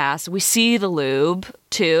spreads his ass. We see the lube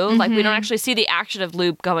too. Like we don't actually see the action of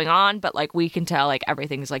lube going on, but like we can tell like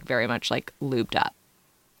everything's like very much like lubed up.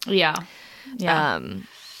 Yeah. Yeah.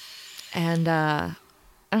 And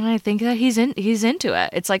I think that he's into it.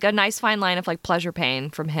 It's like a nice fine line of like pleasure pain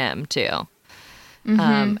from him too.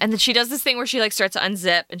 And then she does this thing where she like starts to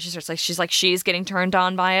unzip, and she's getting turned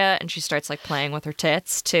on by it, and she starts like playing with her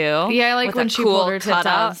tits too. Yeah, I like when she pulled her tits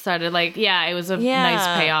out and started like, it was a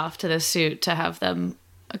nice payoff to the suit to have them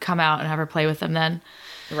come out and have her play with them then.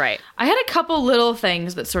 Right. I had a couple little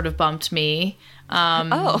things that sort of bumped me.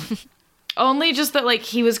 Only just that like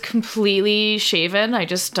he was completely shaven.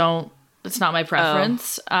 It's not my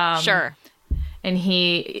preference. Sure. And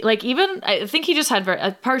he, like, even, I think he just had,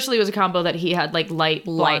 partially it was a combo that he had, like, light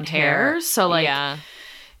blonde hair. So, like,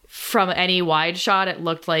 from any wide shot, it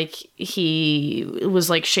looked like he was,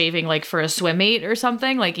 like, shaving, like, for a swim meet or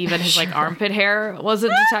something. Like, even his, like, armpit hair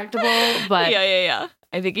wasn't detectable. But Yeah.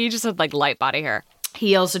 I think he just had, like, light body hair.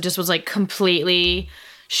 He also just was, like, completely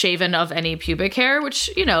shaven of any pubic hair, which,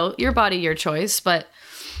 your body, your choice. But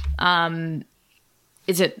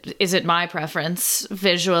is it my preference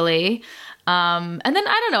visually? And then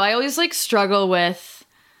I don't know, I always like struggle with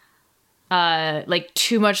like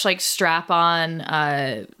too much like strap on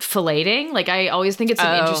filleting. Like I always think it's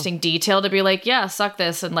an interesting detail to be like, yeah, suck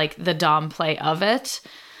this, and like the dom play of it.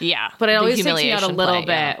 Yeah. But it the always takes me out a humiliation little play,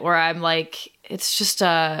 bit yeah. where I'm like, it's just,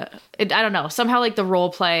 I don't know. Somehow like the role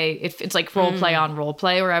play, it's like role play on role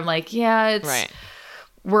play where I'm like, yeah, it's, Right.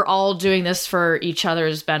 we're all doing this for each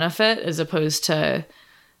other's benefit as opposed to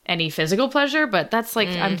any physical pleasure. But that's like,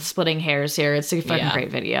 I'm splitting hairs here. It's a fucking great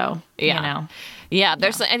video. Yeah. You know? Yeah,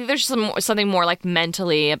 I think there's something more like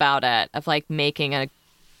mentally about it, of like making a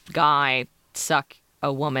guy suck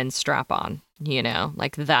a woman's strap on, you know,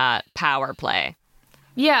 like that power play.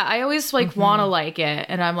 Yeah, I always like want to like it,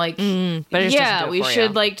 and I'm like, but it just doesn't yeah, do it we for should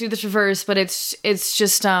you. like do this reverse, but it's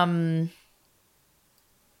just I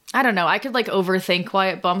don't know. I could like overthink why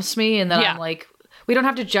it bumps me, and then Yeah. I'm like, we don't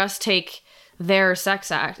have to just take their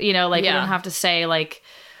sex act, you know, like we don't have to say like,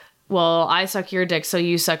 well, I suck your dick, so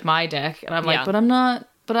you suck my dick, and I'm like, Yeah. but I'm not.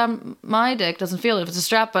 But my dick doesn't feel it if it's a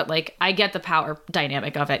strap, but like I get the power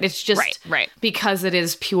dynamic of it. It's just Right. because it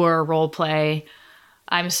is pure role play.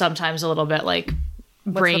 I'm sometimes a little bit like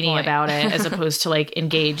brainy point? about it as opposed to like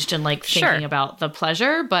engaged and like thinking Sure. about the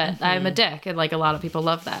pleasure, but I'm a dick and like a lot of people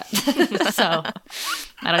love that. So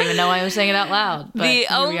I don't even know why I was saying it out loud, but here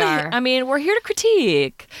we are. I mean, we're here to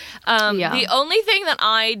critique. Yeah. The only thing that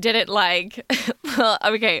I didn't like, well,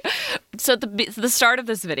 okay, so at the start of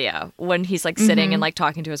this video, when he's like sitting and like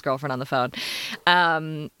talking to his girlfriend on the phone,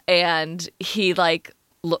 and he like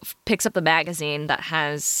picks up the magazine that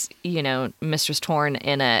has, you know, Mistress Torn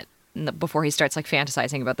in it, before he starts like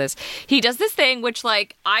fantasizing about this, he does this thing which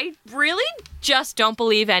like I really just don't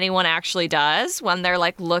believe anyone actually does when they're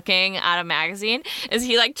like looking at a magazine, is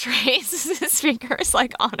he like traces his fingers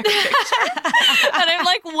like on a picture. And I'm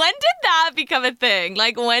like, when did that become a thing?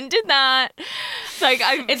 Like, when did that, like,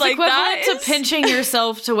 It's like, equivalent that to pinching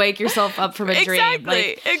yourself to wake yourself up from a dream. Exactly,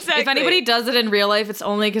 Like, exactly. If anybody does it in real life, it's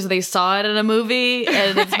only because they saw it in a movie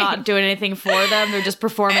and it's not doing anything for them. They're just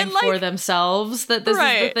performing And, like, for themselves that this is the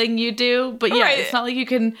right. thing you do. But yeah, Right. it's not like you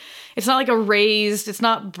can, it's not like a raised, it's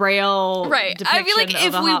not braille. Right. I feel like depiction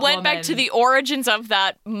if of a we hot went back woman. to the origins of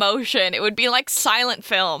that motion, it would be like silent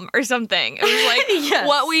film or something. It was like Yes.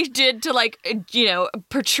 what we did to like, you know,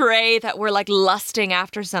 portray that we're like lusting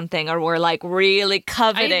after something or we're like really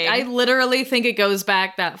coveting. I literally think it goes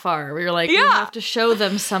back that far. We were like, we Yeah. have to show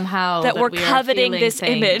them somehow that we're we are coveting feeling this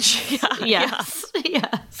things. image. Yeah.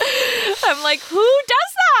 Yes. I'm like, who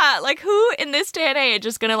does that? Like, who in this day and age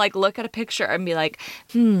is gonna like look at a picture and be like,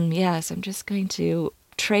 yes, I'm just going to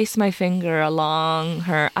trace my finger along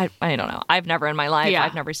her. I don't know. I've never in my life. Yeah.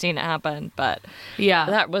 I've never seen it happen, but Yeah.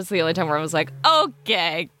 that was the only time where I was like,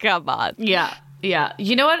 okay, come on. Yeah. Yeah.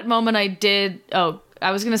 You know what moment I did? Oh,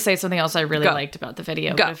 I was going to say something else I really Go. liked about the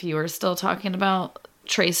video. Go. But if you were still talking about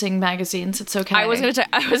tracing magazines, it's okay. I wasn't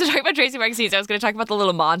talking about Tracy magazines. I was going to talk about the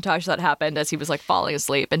little montage that happened as he was like falling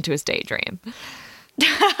asleep into his daydream,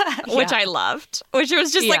 which I loved. Which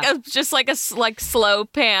was just like a slow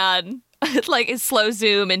pan, like a slow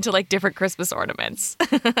zoom into like different Christmas ornaments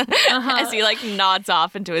as he like nods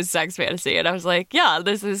off into his sex fantasy. And I was like, yeah,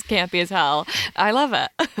 this is campy as hell. I love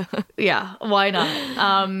it. Yeah, why not?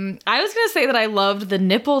 I was going to say that I loved the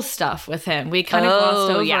nipple stuff with him. We kind of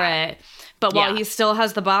glossed over it. But while he still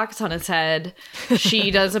has the box on his head, she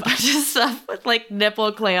does a bunch of stuff with like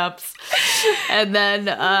nipple clamps and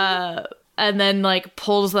then like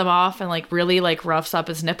pulls them off and like really like roughs up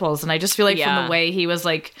his nipples. And I just feel like from the way he was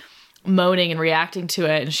like moaning and reacting to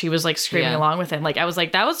it and she was like screaming along with him, like I was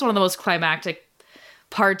like, that was one of the most climactic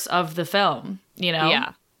parts of the film, you know?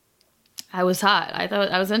 Yeah. I was hot. I thought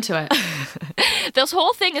I was into it. This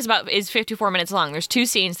whole thing is 54 minutes long. There's two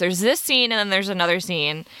scenes. There's this scene and then there's another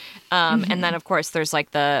scene. And then, of course, there's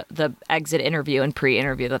like the exit interview and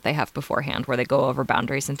pre-interview that they have beforehand where they go over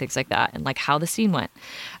boundaries and things like that and like how the scene went.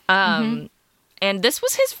 And this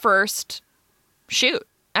was his first shoot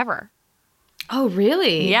ever. Oh,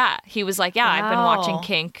 really? Yeah. He was like, I've been watching Wow.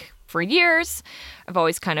 kink for years. I've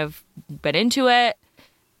always kind of been into it.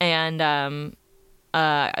 And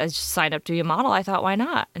I just signed up to be a model. I thought, why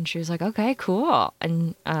not? And she was like, okay, cool.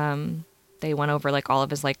 And they went over like all of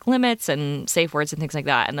his like limits and safe words and things like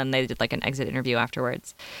that. And then they did like an exit interview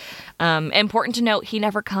afterwards. Important to note, he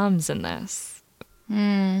never comes in this.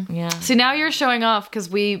 Yeah. See, now you're showing off because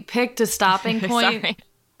we picked a stopping point. Sorry.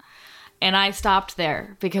 And I stopped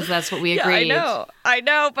there because that's what we agreed. I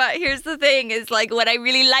know. But here's the thing is like when I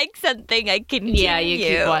really like something, I continue. Yeah, you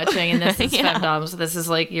keep watching. And this is Femdom, so this is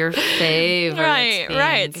like your favorite Right.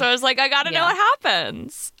 thing. So I was like, I got to know what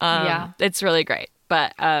happens. Yeah. It's really great.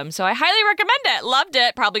 But so I highly recommend it. Loved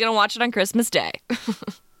it. Probably going to watch it on Christmas Day.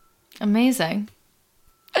 Amazing.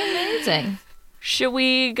 Amazing. Should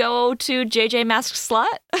we go to JJ Masked Slut?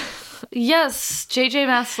 Yes, JJ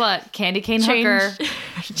Mass Slut, Candy Cane Hooker.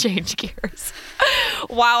 Change gears.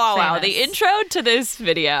 Wow. Famous. The intro to this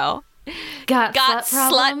video. Got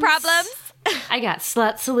slut problems? I got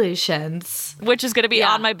slut solutions. Which is going to be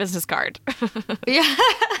on my business card. Yeah.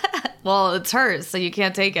 Well, it's hers, so you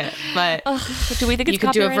can't take it. But do we think it's you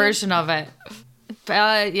could do a copyrighted? version of it.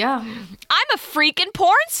 Yeah. I'm a freaking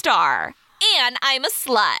porn star. And I'm a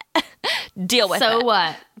slut. Deal with it. So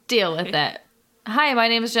what? Deal with it. Hi, my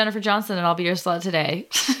name is Jennifer Johnson, and I'll be your slut today.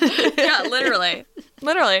 Yeah, literally.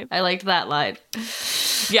 I liked that line.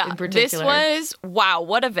 Yeah, in particular. this was, wow,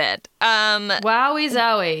 what a vid. Wowie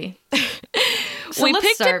zowie. So we let's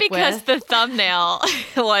picked it start because with- the thumbnail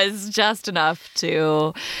was just enough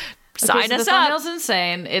to sign so us the up. thumbnail's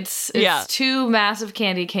insane. It's two massive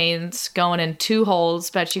candy canes going in two holes,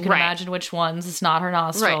 but you can imagine which ones. It's not her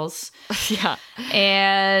nostrils. Yeah.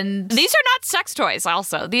 And These are not sex toys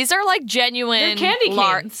also. These are like genuine they're candy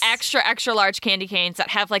canes. extra large candy canes that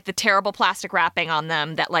have like the terrible plastic wrapping on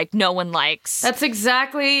them that like no one likes. That's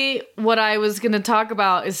exactly what I was going to talk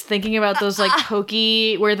about, is thinking about those like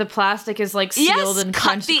pokey, where the plastic is like sealed and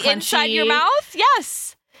cut the crunchy. inside your mouth.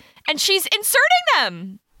 Yes. And she's inserting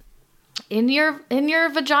them. In your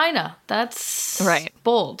vagina. That's right.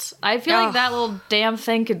 Bold. I feel like that little damn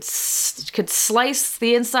thing could slice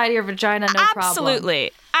the inside of your vagina, no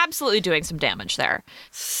problem. Absolutely doing some damage there.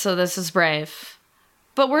 So this is brave.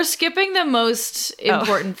 But we're skipping the most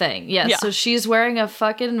important thing. Yes, Yeah. so she's wearing a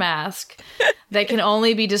fucking mask that can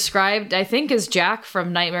only be described, I think, as Jack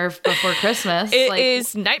from Nightmare Before Christmas. It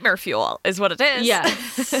is nightmare fuel, is what it is.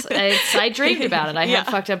 Yes. I dreamed about it. I had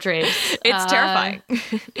fucked up dreams. It's terrifying.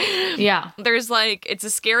 Yeah. There's like, it's a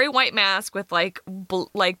scary white mask with like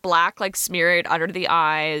black like smeared under the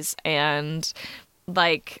eyes and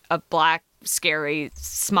like a black scary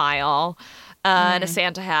smile. And a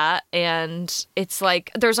Santa hat, and it's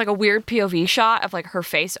like there's like a weird POV shot of like her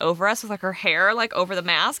face over us with like her hair like over the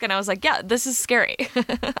mask, and I was like, yeah, this is scary.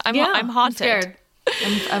 I'm haunted. I'm scared.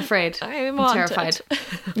 I'm afraid. I'm terrified.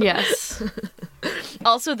 Yes.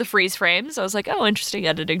 Also, the freeze frames. I was like, oh, interesting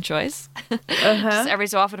editing choice. Just every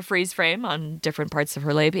so often a freeze frame on different parts of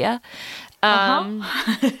her labia.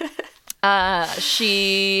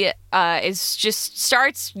 She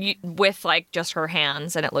starts with like just her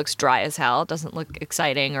hands, and it looks dry as hell. It doesn't look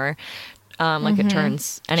exciting or like it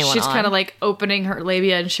turns anyone She's on. kind of like opening her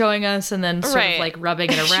labia and showing us, and then sort of like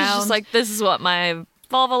rubbing it around. She's just like, this is what my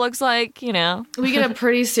vulva looks like, you know. We get a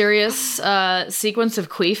pretty serious sequence of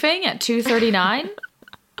queefing at 2:39.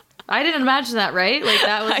 I didn't imagine that, right? Like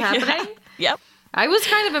that was happening. Yep. I was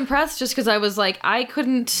kind of impressed just because I was like, I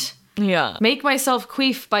couldn't make myself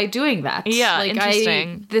queef by doing that. Yeah, like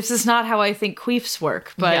interesting. this is not how I think queefs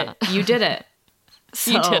work, but you did it.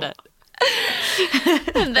 So, you did it.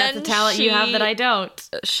 And that's then a talent you have that I don't.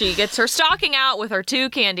 She gets her stocking out with her two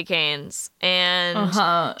candy canes, and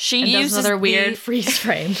she and uses does another weird freeze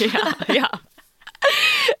frame. yeah.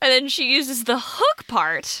 And then she uses the hook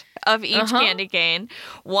part of each candy cane,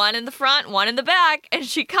 one in the front, one in the back, and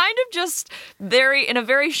she kind of just in a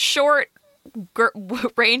very short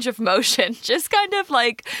range of motion, just kind of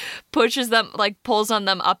like pushes them, like pulls on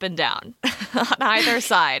them up and down on either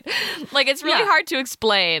side. Like it's really hard to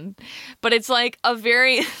explain, but it's like a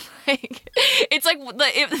very like it's like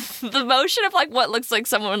the motion of like what looks like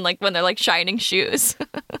someone like when they're like shining shoes.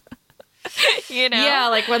 You know? Yeah,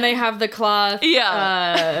 like when they have the cloth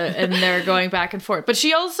and they're going back and forth. But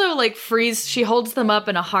she also like she holds them up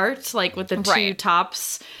in a heart, like with the two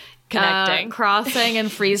tops connecting, crossing, and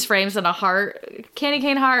freeze frames in a heart, candy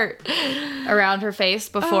cane heart around her face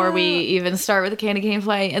before we even start with the candy cane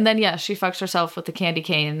play. And then she fucks herself with the candy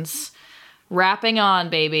canes, wrapping on,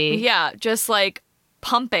 baby. Yeah, just like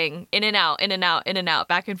pumping in and out, in and out, in and out,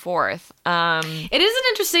 back and forth. It is an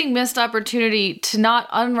interesting missed opportunity to not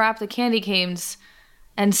unwrap the candy canes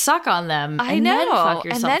and suck on them. Then fuck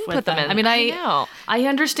yourself and then with put them in. I mean, I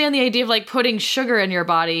understand the idea of like putting sugar in your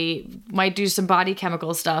body might do some body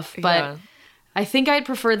chemical stuff, but I think I'd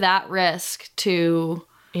prefer that risk to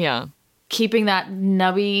keeping that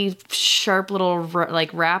nubby, sharp little like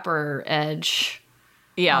wrapper edge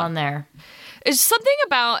on there. It's something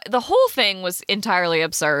about the whole thing was entirely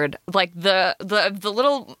absurd. Like the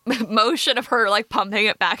little motion of her like pumping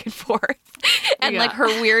it back and forth, and like her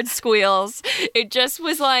weird squeals. It just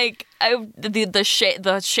was like the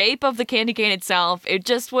shape of the candy cane itself. It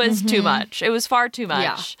just was too much. It was far too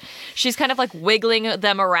much. Yeah. She's kind of like wiggling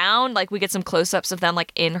them around. Like we get some close-ups of them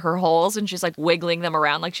like in her holes, and she's like wiggling them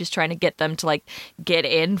around like she's trying to get them to like get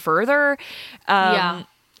in further.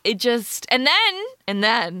 It just and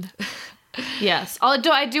then. Yes.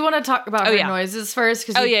 I do want to talk about her noises first,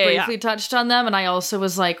 because you briefly touched on them, and I also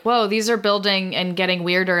was like, whoa, these are building and getting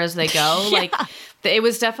weirder as they go. Like It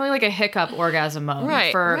was definitely like a hiccup orgasm moan.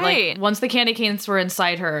 Right, Like, once the candy canes were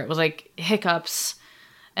inside her, it was like hiccups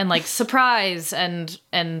and like surprise and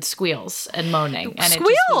squeals and moaning. And Squeals! It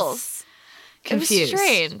just was confused. It was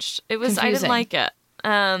strange. It was, Confusing. I didn't like it.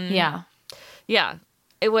 Yeah. Yeah.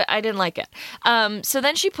 I didn't like it. So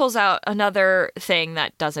then she pulls out another thing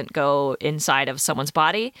that doesn't go inside of someone's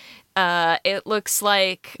body. It looks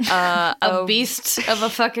like A beast of a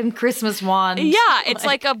fucking Christmas wand. Yeah, it's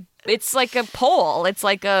like a pole. It's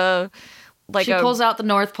like she pulls out the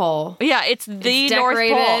North Pole. Yeah, it's the It's North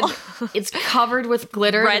decorated. Pole. It's covered with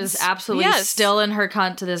glitter. Red- That is absolutely still in her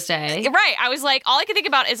cunt to this day. Right. I was like, all I can think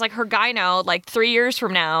about is like her gyno, like 3 years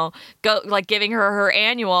from now, giving her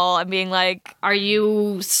annual and being like, Are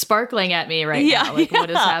you sparkling at me right now? Like, what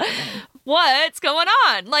is happening? what's going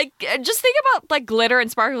on? Like, just think about like glitter and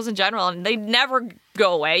sparkles in general, and they never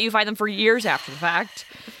go away. You find them for years after the fact.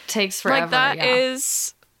 Takes forever. Like that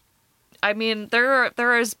is, I mean,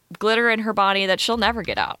 there is glitter in her body that she'll never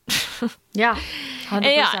get out. Yeah, 100%.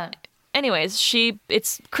 Yeah. Anyways,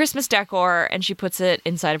 it's Christmas decor, and she puts it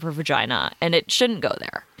inside of her vagina, and it shouldn't go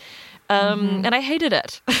there. And I hated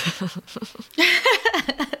it.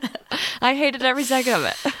 I hated every second of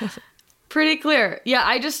it. Pretty clear.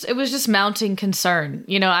 Yeah, it was just mounting concern.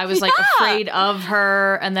 You know, I was like afraid of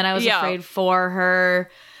her, and then I was afraid for her,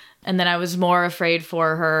 and then I was more afraid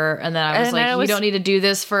for her, and then I was you don't need to do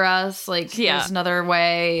this for us. Like, there's another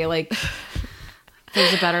way. Like,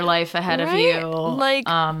 there's a better life ahead of you. Like,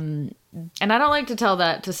 and I don't like to tell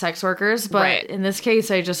that to sex workers, but in this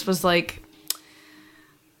case, I just was like,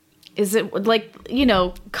 is it like, you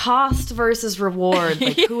know, cost versus reward?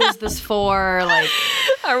 Like, who is this for? Like,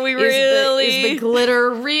 are we really? Is the glitter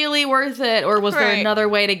really worth it, or was there another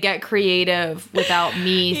way to get creative without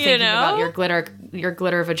me thinking about your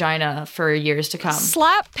glitter vagina for years to come?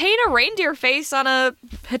 Paint a reindeer face on a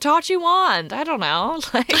Hitachi wand. I don't know.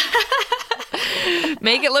 Like,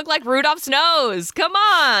 make it look like Rudolph's nose. Come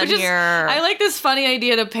on, I like this funny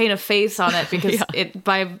idea to paint a face on it because it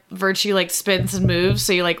by virtue like spins and moves,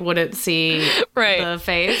 so you like wouldn't see the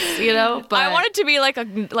face, you know. But I want it to be like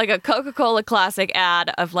a Coca-Cola classic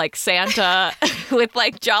ad of like Santa with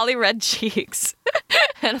like jolly red cheeks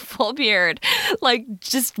and a full beard, like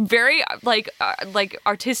just very like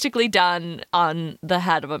artistically done on the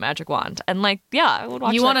head of a magic wand, and like I would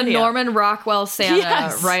watch. You want a Norman Rockwell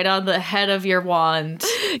Santa right on the head of your wand.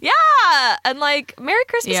 Yeah, and like Merry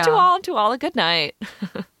Christmas to all, and to all a good night.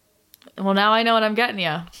 Well, now I know what I'm getting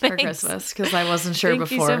you for Christmas because I wasn't sure before.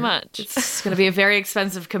 Thank you so much. It's going to be a very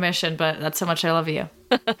expensive commission, but that's how much I love you.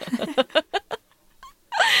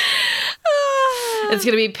 It's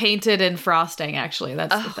going to be painted in frosting, actually.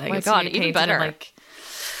 That's the thing. Oh my it's God, gonna be even painted better.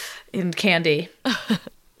 in candy.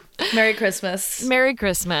 Merry Christmas. Merry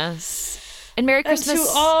Christmas. And Merry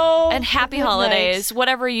Christmas to all and happy holidays,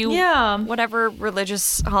 whatever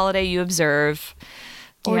religious holiday you observe.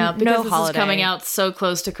 Or because no this holiday. is coming out so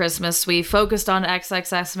close to Christmas, we focused on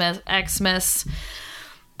XXXMas.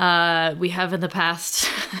 We have in the past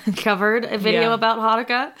covered a video about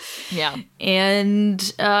Hanukkah. Yeah. And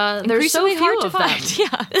there's so few hard to of them. find.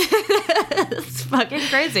 Yeah. It's fucking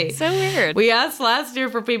crazy. So weird. We asked last year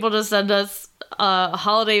for people to send us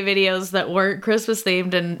holiday videos that weren't Christmas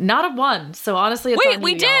themed, and not a one. So honestly, it's on you,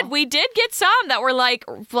 we did. y'all. We did get some that were like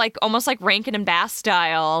almost like Rankin and Bass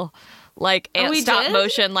style, like stop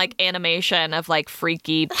motion, like animation of like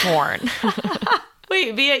freaky porn.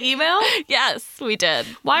 Wait, via email? Yes, we did.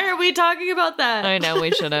 Why are we talking about that? I know,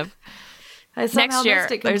 we should have. I somehow next year.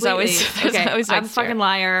 missed it There's always I'm a next fucking year.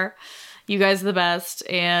 liar. You guys are the best,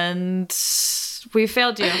 and we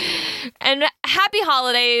failed you. And happy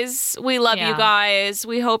holidays. We love you guys.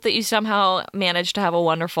 We hope that you somehow manage to have a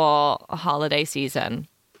wonderful holiday season.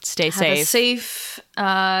 Stay Have safe. a safe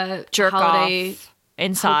Jerk holiday. off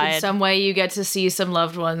inside. Hope in some way you get to see some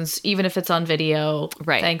loved ones, even if it's on video.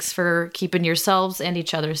 Right. Thanks for keeping yourselves and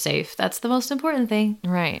each other safe. That's the most important thing.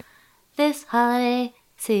 Right. This holiday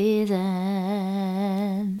season.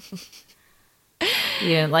 You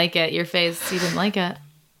didn't like it. Your face, you didn't like it.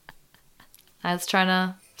 I was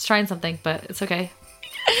trying something, but it's okay.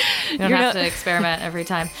 You don't have to experiment every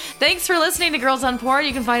time. Thanks for listening to Girls on Porn.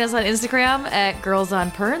 You can find us on Instagram at Girls on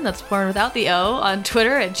Porn. That's porn without the O. On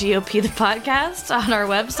Twitter at GOP the Podcast. On our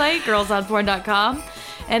website, girlsonporn.com.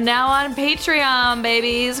 And now on Patreon,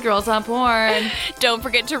 babies, Girls on Porn. Don't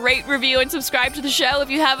forget to rate, review, and subscribe to the show if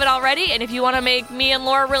you haven't already. And if you want to make me and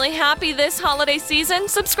Laura really happy this holiday season,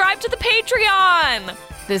 subscribe to the Patreon.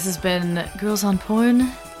 This has been Girls on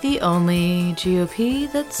Porn, the only GOP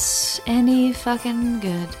that's any fucking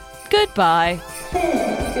good. Goodbye.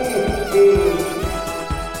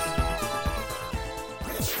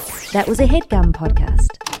 That was a HeadGum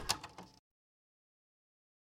podcast.